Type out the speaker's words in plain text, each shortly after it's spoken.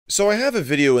So I have a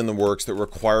video in the works that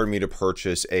required me to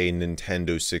purchase a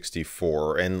Nintendo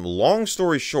 64, and long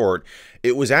story short,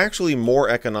 it was actually more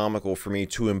economical for me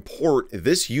to import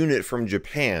this unit from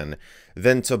Japan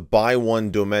than to buy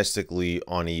one domestically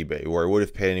on eBay, where I would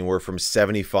have paid anywhere from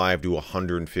 $75 to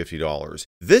 $150.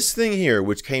 This thing here,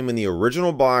 which came in the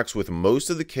original box with most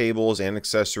of the cables and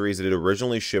accessories that it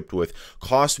originally shipped with,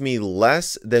 cost me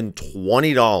less than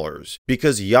 $20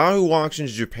 because Yahoo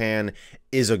Auctions Japan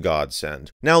is a godsend.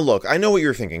 Now look, I know what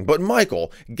you're thinking, but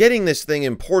Michael, getting this thing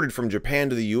imported from Japan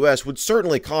to the US would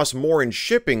certainly cost more in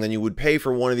shipping than you would pay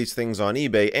for one of these things on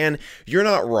eBay, and you're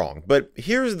not wrong. But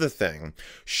here's the thing.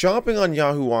 Shopping on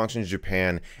Yahoo Auctions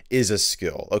Japan is a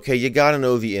skill, okay? You gotta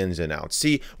know the ins and outs.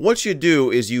 See, what you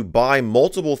do is you buy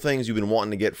multiple things you've been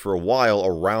wanting to get for a while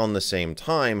around the same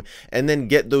time, and then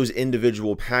get those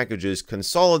individual packages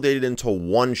consolidated into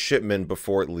one shipment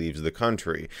before it leaves the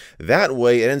country. That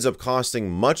way, it ends up costing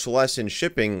much less in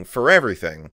shipping for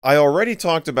everything. I already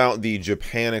talked about the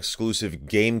Japan exclusive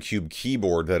GameCube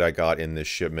keyboard that I got in this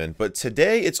shipment, but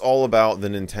today it's all about the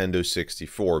Nintendo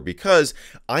 64 because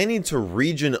I need to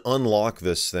region unlock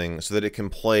this thing so that it can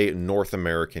play North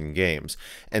American games.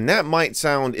 And that might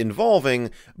sound involving,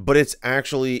 but it's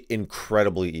actually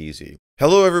incredibly easy.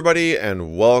 Hello everybody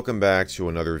and welcome back to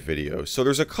another video. So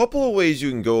there's a couple of ways you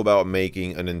can go about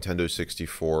making a Nintendo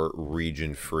 64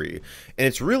 region free. And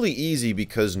it's really easy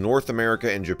because North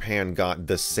America and Japan got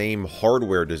the same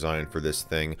hardware design for this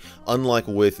thing, unlike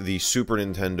with the Super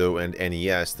Nintendo and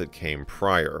NES that came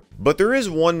prior. But there is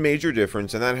one major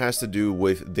difference, and that has to do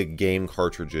with the game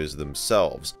cartridges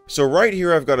themselves. So right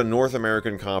here I've got a North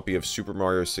American copy of Super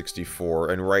Mario 64,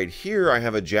 and right here I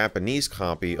have a Japanese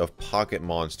copy of Pocket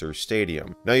Monsters Stadium.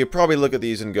 Now you probably look at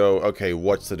these and go, okay,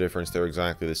 what's the difference? They're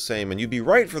exactly the same, and you'd be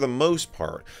right for the most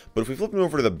part. But if we flip them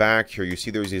over to the back here, you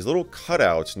see there's these little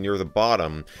cutouts near the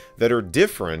bottom that are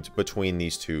different between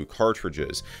these two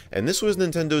cartridges. And this was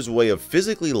Nintendo's way of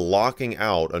physically locking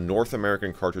out a North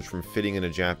American cartridge from fitting in a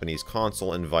Japanese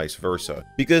console and vice versa.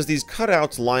 Because these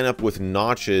cutouts line up with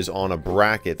notches on a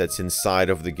bracket that's inside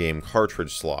of the game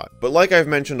cartridge slot. But like I've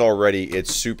mentioned already,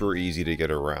 it's super easy to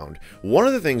get around. One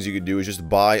of the things you could do is just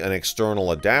buy an external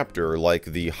adapter like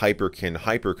the Hyperkin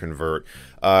Hyperconvert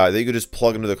that you could just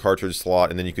plug into the cartridge slot,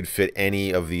 and then you could fit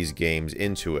any of these games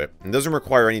into it. It doesn't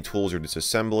require any tools or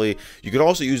disassembly. You could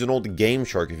also use an old Game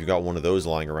Shark if you got one of those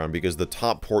lying around, because the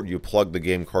top port you plug the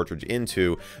game cartridge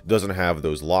into doesn't have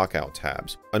those lockout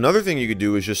tabs. Another thing you could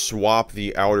do is just swap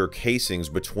the outer casings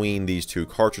between these two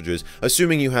cartridges,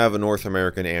 assuming you have a North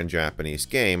American and Japanese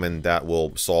game, and that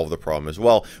will solve the problem as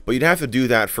well. But you'd have to do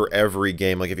that for every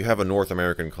game. Like if you have a North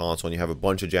American console and you have a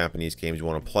bunch of Japanese games you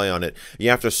want to play on it, you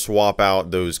have to swap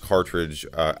out those cartridge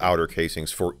outer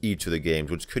casings for each of the games,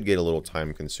 which could get a little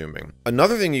time consuming.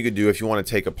 Another thing you could do if you want to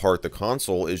take apart the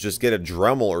console is just get a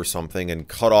Dremel or something and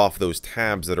cut off those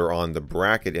tabs that are on the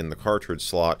bracket in the cartridge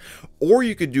slot. Or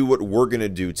you could do what we're going to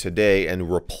do today and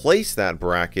replace that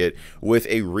bracket with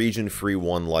a region-free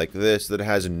one like this that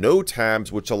has no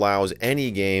tabs, which allows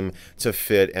any game to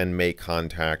fit and make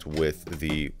contact with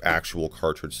the actual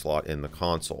cartridge slot in the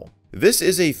console. This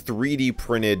is a 3D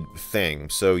printed thing,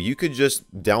 so you could just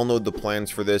download the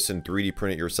plans for this and 3D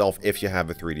print it yourself if you have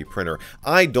a 3D printer.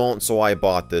 I don't, so I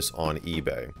bought this on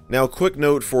eBay. Now, quick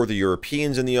note for the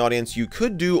Europeans in the audience, you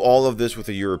could do all of this with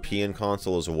a European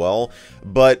console as well,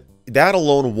 but that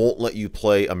alone won't let you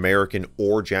play American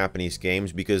or Japanese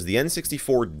games because the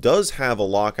N64 does have a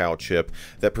lockout chip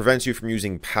that prevents you from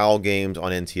using PAL games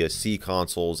on NTSC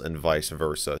consoles and vice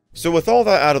versa. So with all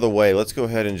that out of the way, let's go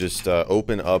ahead and just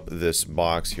open up this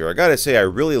box here. I gotta say, I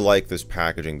really like this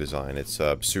packaging design. It's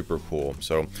super cool.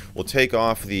 So we'll take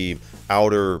off the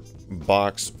outer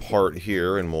box part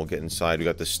here and we'll get inside. We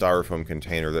got the styrofoam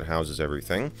container that houses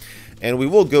everything, and we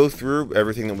will go through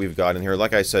everything that we've got in here.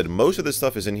 Like I said, most of this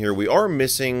stuff is in here. We are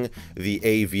missing the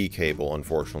AV cable,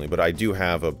 unfortunately, but I do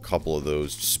have a couple of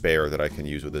those spare that I can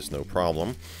use with this no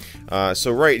problem.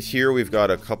 So right here we've got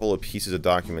a couple of pieces of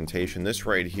documentation. This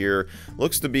right here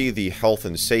looks to be the health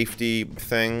and safety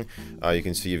thing. You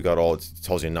can see you've got all, it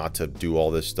tells you not to do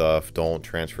all this stuff. Don't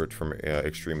transfer it from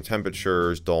extreme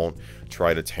temperatures. Don't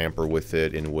try to tamper with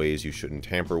it in ways you shouldn't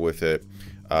tamper with it.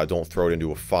 Don't throw it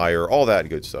into a fire, all that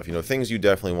good stuff. You know, things you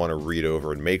definitely want to read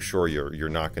over and make sure you're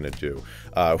not going to do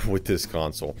with this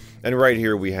console. And right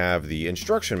here we have the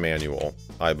instruction manual,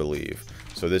 I believe.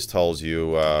 So this tells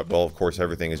you, well, of course,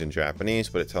 everything is in Japanese,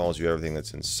 but it tells you everything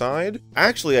that's inside.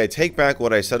 Actually, I take back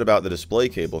what I said about the display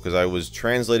cable, because I was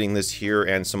translating this here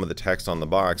and some of the text on the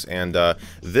box, and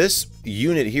this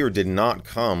unit here did not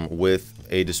come with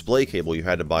a display cable. You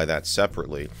had to buy that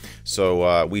separately.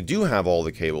 So we do have all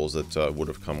the cables that would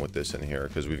have come with this in here,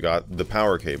 because we've got the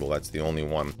power cable, that's the only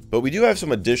one. But we do have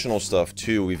some additional stuff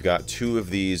too. We've got 2 of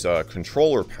these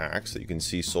controller packs that you can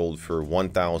see sold for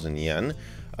 1,000 yen.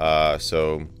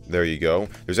 So there you go.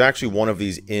 There's actually one of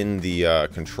these in the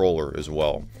controller as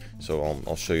well. So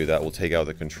I'll show you that. We'll take out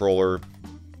the controller.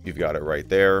 You've got it right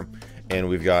there. And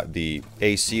we've got the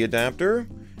AC adapter.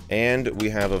 And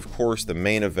we have, of course, the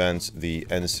main event, the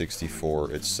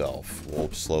N64 itself.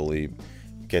 We'll slowly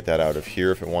get that out of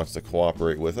here if it wants to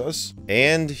cooperate with us.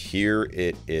 And here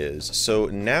it is. So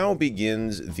now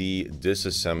begins the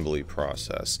disassembly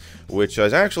process, which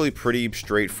is actually pretty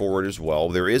straightforward as well.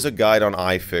 There is a guide on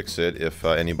iFixit if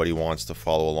anybody wants to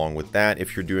follow along with that.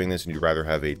 If you're doing this and you'd rather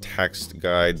have a text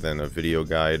guide than a video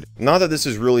guide. Not that this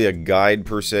is really a guide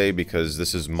per se, because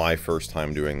this is my first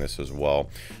time doing this as well.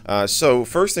 So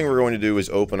first thing we're going to do is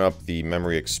open up the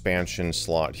memory expansion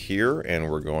slot here, and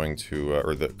we're going to,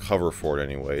 or the cover for it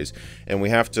anyways, and we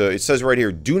have to, it says right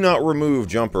here, do not remove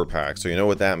jumper pack, so you know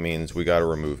what that means, we got to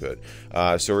remove it.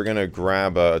 So we're going to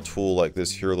grab a tool like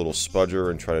this here, a little spudger,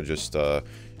 and try to just,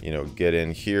 you know, get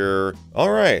in here.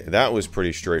 Alright, that was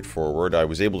pretty straightforward. I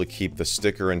was able to keep the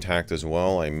sticker intact as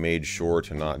well. I made sure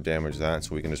to not damage that,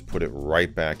 so we can just put it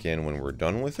right back in when we're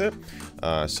done with it.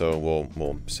 So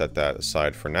we'll set that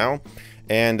aside for now.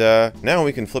 And now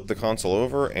we can flip the console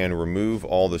over and remove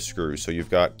all the screws. So you've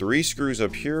got 3 screws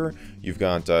up here, you've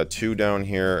got 2 down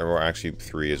here, or actually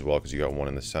 3 as well, because you got 1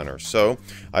 in the center. So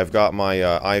I've got my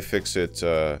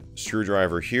iFixit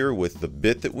screwdriver here with the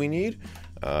bit that we need.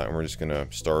 And we're just gonna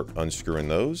start unscrewing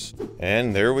those.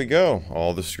 And there we go,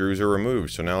 all the screws are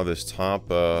removed. So now this top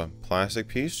plastic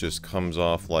piece just comes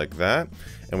off like that.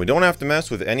 And we don't have to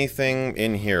mess with anything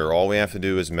in here. All we have to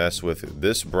do is mess with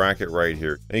this bracket right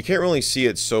here. And you can't really see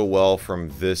it so well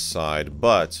from this side,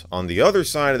 but on the other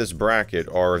side of this bracket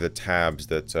are the tabs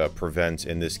that prevent,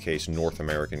 in this case, North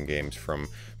American games from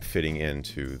fitting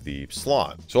into the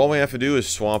slot. So all we have to do is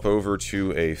swap over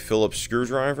to a Phillips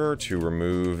screwdriver to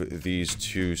remove these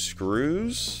 2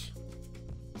 screws.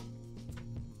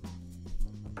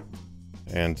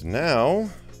 And now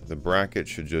the bracket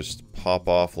should just pop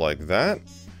off like that.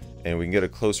 And we can get a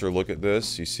closer look at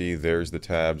this. You see there's the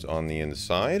tabs on the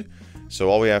inside. So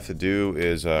all we have to do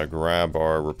is grab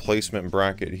our replacement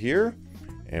bracket here,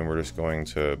 and we're just going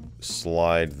to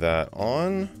slide that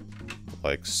on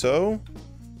like so,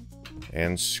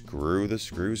 and screw the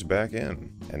screws back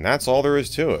in. And that's all there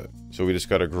is to it. So we just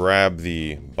got to grab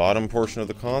the bottom portion of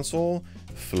the console,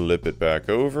 flip it back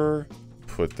over,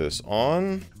 put this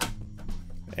on,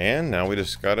 and now we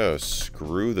just gotta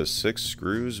screw the 6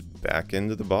 screws back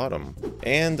into the bottom.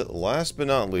 And last but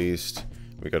not least,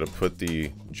 we gotta put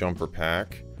the jumper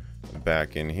pack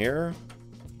back in here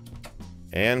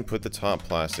and put the top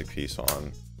plastic piece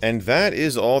on. And that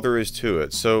is all there is to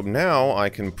it. So now I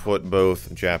can put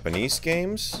both Japanese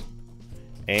games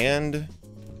and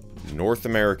North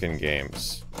American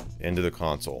games into the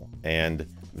console, and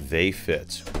they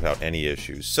fit without any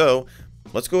issues. So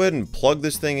let's go ahead and plug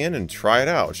this thing in and try it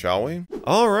out, shall we?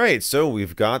 Alright, so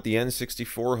we've got the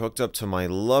N64 hooked up to my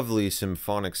lovely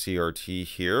Symphonic CRT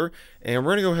here, and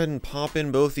we're going to go ahead and pop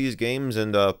in both these games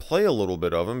and play a little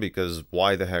bit of them, because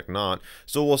why the heck not?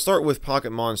 So we'll start with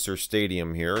Pocket Monster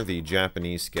Stadium here, the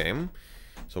Japanese game.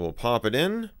 So we'll pop it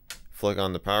in, flick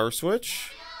on the power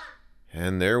switch,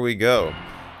 and there we go.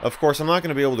 Of course, I'm not going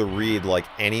to be able to read, like,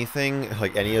 anything,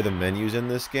 like any of the menus in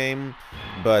this game,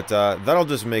 but that'll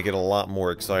just make it a lot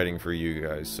more exciting for you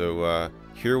guys. So,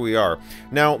 here we are.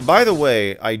 Now, by the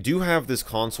way, I do have this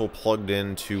console plugged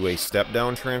into a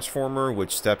step-down transformer,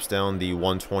 which steps down the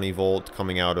 120 volt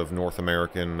coming out of North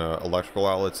American electrical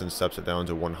outlets and steps it down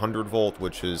to 100 volt,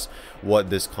 which is what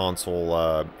this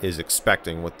console is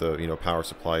expecting, what the power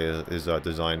supply is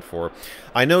designed for.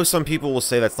 I know some people will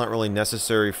say that's not really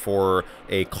necessary for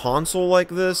a console like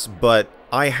this, but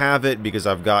I have it because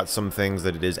I've got some things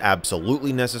that it is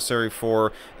absolutely necessary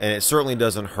for, and it certainly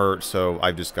doesn't hurt, so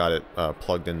I've just got it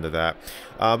plugged into that.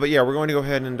 But yeah, we're going to go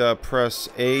ahead and press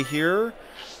A here,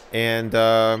 and,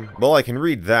 well, I can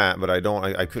read that, but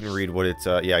I couldn't read what it's,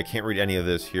 yeah, I can't read any of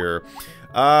this here.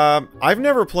 I've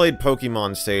never played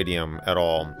Pokemon Stadium at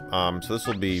all, so this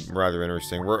will be rather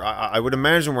interesting. I would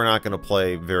imagine we're not going to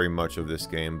play very much of this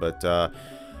game, but,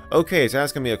 okay, it's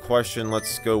asking me a question.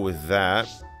 Let's go with that.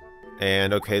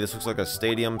 And okay, this looks like a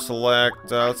stadium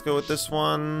select. Let's go with this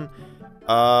one.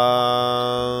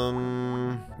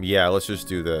 Yeah, let's just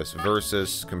do this.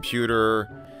 Versus computer.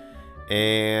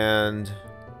 And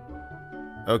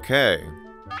okay.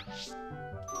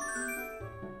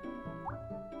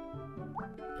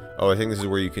 Oh, I think this is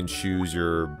where you can choose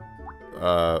your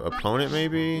opponent,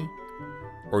 maybe?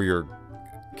 Or your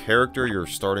character, your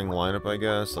starting lineup, I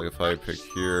guess. Like, if I pick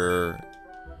here...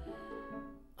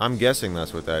 I'm guessing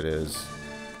that's what that is.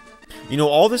 You know,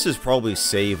 all this is probably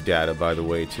save data, by the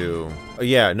way, too.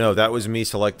 Yeah, no, that was me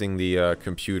selecting the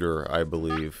computer, I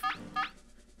believe.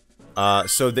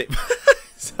 So they...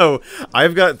 So,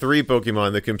 I've got 3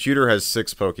 Pokemon, the computer has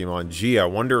 6 Pokemon. Gee, I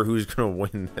wonder who's gonna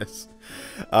win this.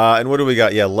 And what do we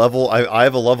got? Yeah, I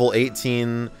have a level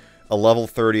 18, a level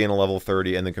 30, and a level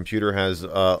 30, and the computer has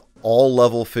all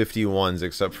level 51s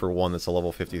except for one that's a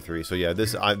level 53. So yeah,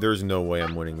 there's no way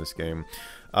I'm winning this game.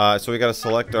 So we gotta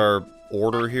select our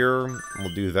order here.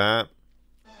 We'll do that.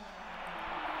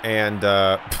 And,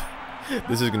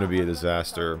 this is gonna be a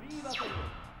disaster.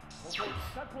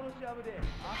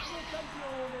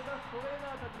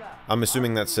 I'm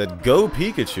assuming that said, "Go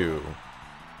Pikachu!"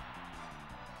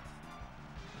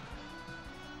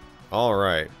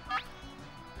 Alright.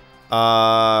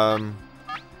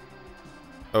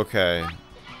 Okay.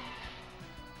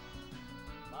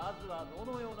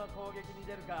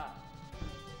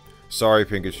 Sorry,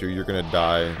 Pikachu, you're gonna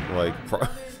die, like...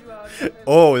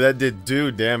 Oh, that did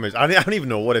do damage. I don't even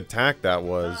know what attack that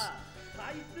was.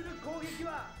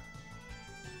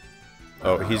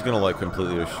 Oh, he's gonna, like,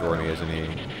 completely destroy me, isn't he?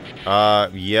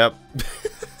 Yep.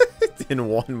 In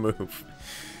one move.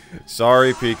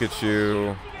 Sorry,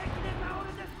 Pikachu.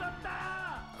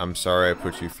 I'm sorry I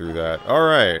put you through that.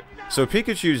 Alright, so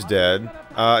Pikachu's dead.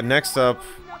 Next up...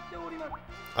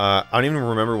 I don't even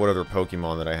remember what other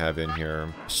Pokemon that I have in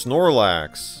here.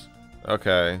 Snorlax.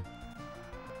 Okay.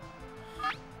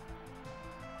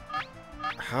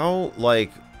 How,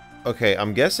 like... Okay,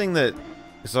 I'm guessing that...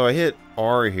 So I hit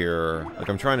R here. Like,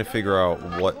 I'm trying to figure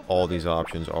out what all these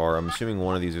options are. I'm assuming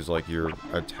one of these is, like, your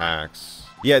attacks.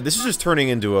 Yeah, this is just turning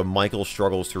into a Michael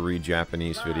struggles to read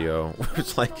Japanese video.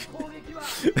 It's like...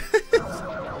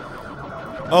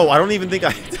 Oh, I don't even think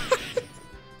I...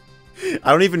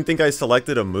 I don't even think I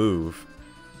selected a move.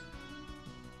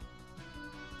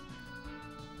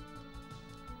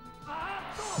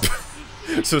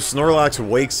 So Snorlax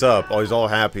wakes up, oh, he's all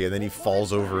happy, and then he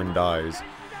falls over and dies.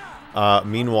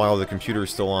 Meanwhile, the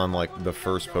computer's still on, like, the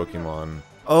first Pokemon.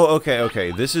 Oh,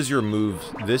 okay. This is your move.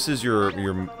 This is your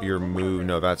move.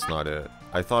 No, that's not it.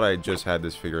 I thought I just had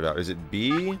this figured out. Is it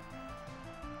B?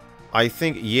 I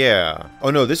think, yeah.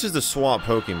 Oh, no, this is the swap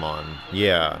Pokemon.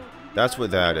 Yeah. That's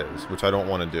what that is, which I don't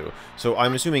want to do. So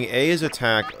I'm assuming A is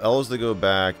attack, L is to go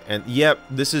back, and yep,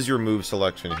 this is your move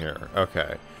selection here.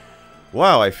 Okay.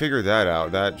 Wow, I figured that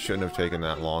out. That shouldn't have taken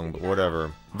that long, but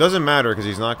whatever. Doesn't matter, because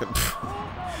he's not gonna...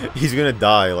 he's gonna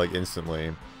die, like,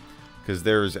 instantly. Because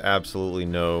there's absolutely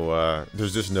no,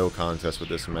 there's just no contest with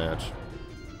this match.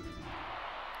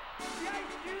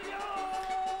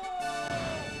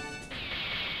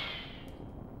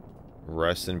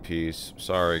 Rest in peace.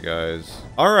 Sorry, guys.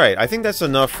 Alright, I think that's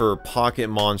enough for Pocket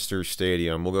Monster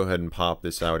Stadium. We'll go ahead and pop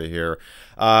this out of here.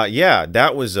 Yeah,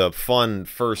 that was a fun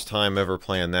first time ever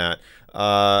playing that.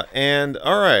 And,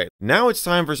 alright. Now it's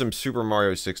time for some Super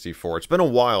Mario 64. It's been a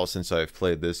while since I've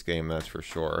played this game, that's for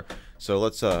sure. So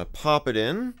let's, pop it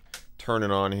in. Turn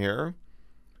it on here.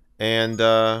 And,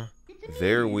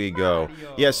 there we go.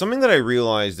 Yeah, something that I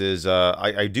realized is,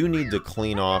 I do need to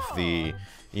clean off the...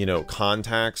 you know,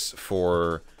 contacts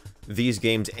for these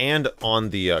games and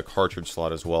on the cartridge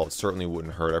slot as well. It certainly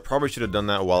wouldn't hurt. I probably should have done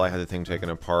that while I had the thing taken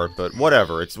apart, but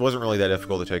whatever. It wasn't really that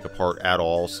difficult to take apart at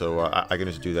all, so I can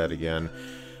just do that again.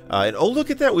 And oh, look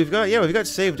at that. We've got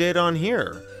save data on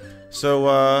here.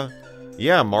 So,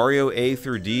 yeah, Mario A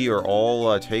through D are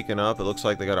all taken up. It looks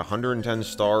like they got 110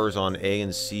 stars on A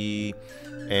and C,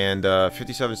 and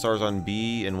 57 stars on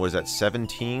B, and what is that,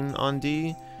 17 on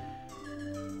D?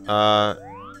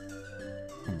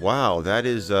 Wow, that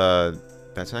is,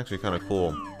 that's actually kind of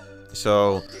cool.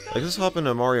 So, let's hop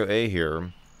into Mario A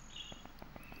here.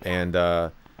 And,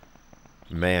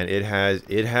 man, it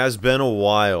has been a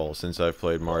while since I've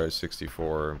played Mario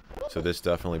 64. So this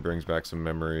definitely brings back some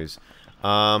memories.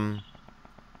 Let's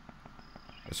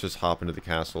just hop into the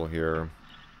castle here.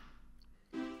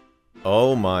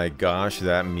 Oh my gosh,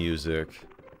 that music.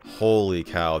 Holy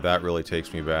cow, that really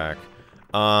takes me back.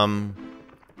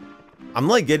 I'm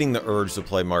like getting the urge to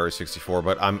play Mario 64,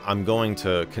 but I'm going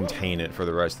to contain it for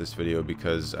the rest of this video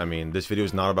because, I mean, this video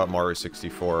is not about Mario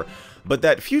 64. But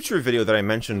that future video that I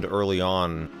mentioned early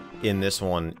on in this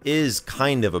one is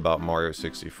kind of about Mario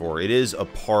 64. It is a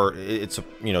part, it's,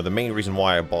 you know, the main reason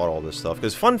why I bought all this stuff.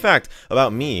 Because fun fact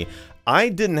about me, I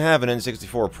didn't have an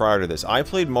N64 prior to this. I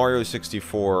played Mario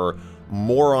 64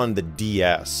 more on the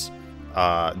DS.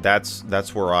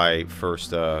 that's where I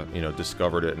first you know,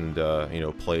 discovered it and you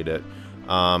know, played it.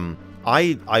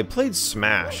 I played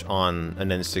Smash on an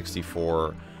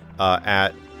N64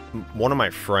 at one of my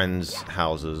friends'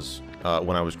 houses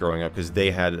when I was growing up, because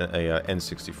they had a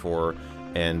N64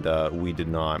 and we did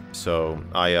not. So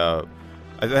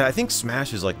I think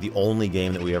Smash is like the only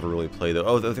game that we ever really played.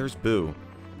 Oh, there's Boo.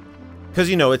 Because,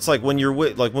 you know, it's like when you're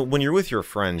with when you're with your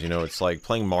friends, you know, it's like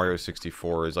playing Mario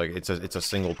 64 is like it's a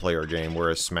single player game,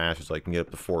 whereas Smash is like, you can get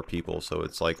up to 4 people. So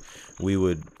it's like we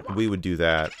would do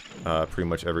that pretty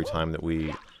much every time that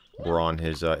we were on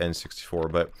his N64.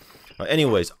 But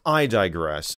anyways, I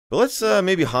digress. But let's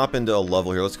maybe hop into a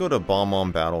level here. Let's go to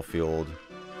Bomb-On Battlefield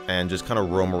and just kind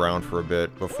of roam around for a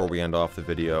bit before we end off the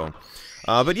video.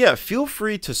 But yeah, feel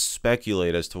free to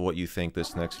speculate as to what you think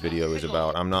this next video is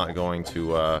about. I'm not going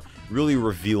to really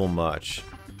reveal much,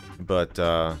 but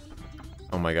oh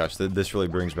my gosh, this really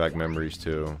brings back memories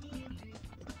too.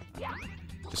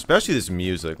 Especially this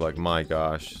music, like, my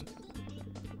gosh.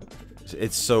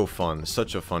 It's so fun,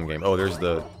 such a fun game. Oh, there's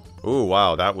the... Ooh,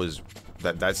 wow,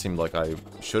 that seemed like I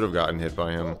should have gotten hit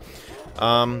by him.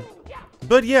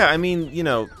 But yeah, I mean, you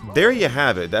know, there you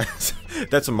have it.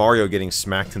 That's Mario getting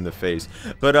smacked in the face.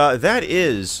 But that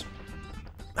is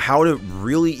how to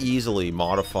really easily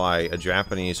modify a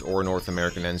Japanese or North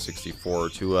American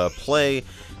N64 to play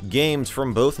games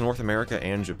from both North America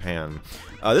and Japan.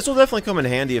 This will definitely come in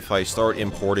handy if I start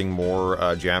importing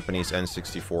more Japanese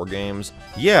N64 games.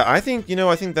 Yeah, I think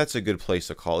that's a good place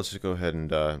to call. Let's just go ahead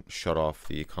and shut off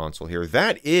the console here.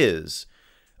 That is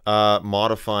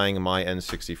modifying my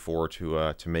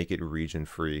N64 to make it region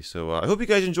free. So I hope you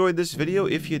guys enjoyed this video.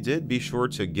 If you did, be sure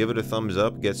to give it a thumbs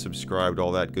up, get subscribed,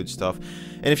 all that good stuff.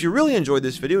 And if you really enjoyed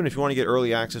this video and if you want to get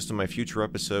early access to my future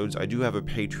episodes, I do have a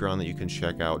Patreon that you can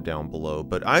check out down below.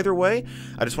 But either way,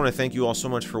 I just want to thank you all so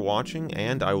much for watching,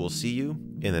 and I will see you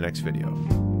in the next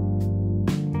video.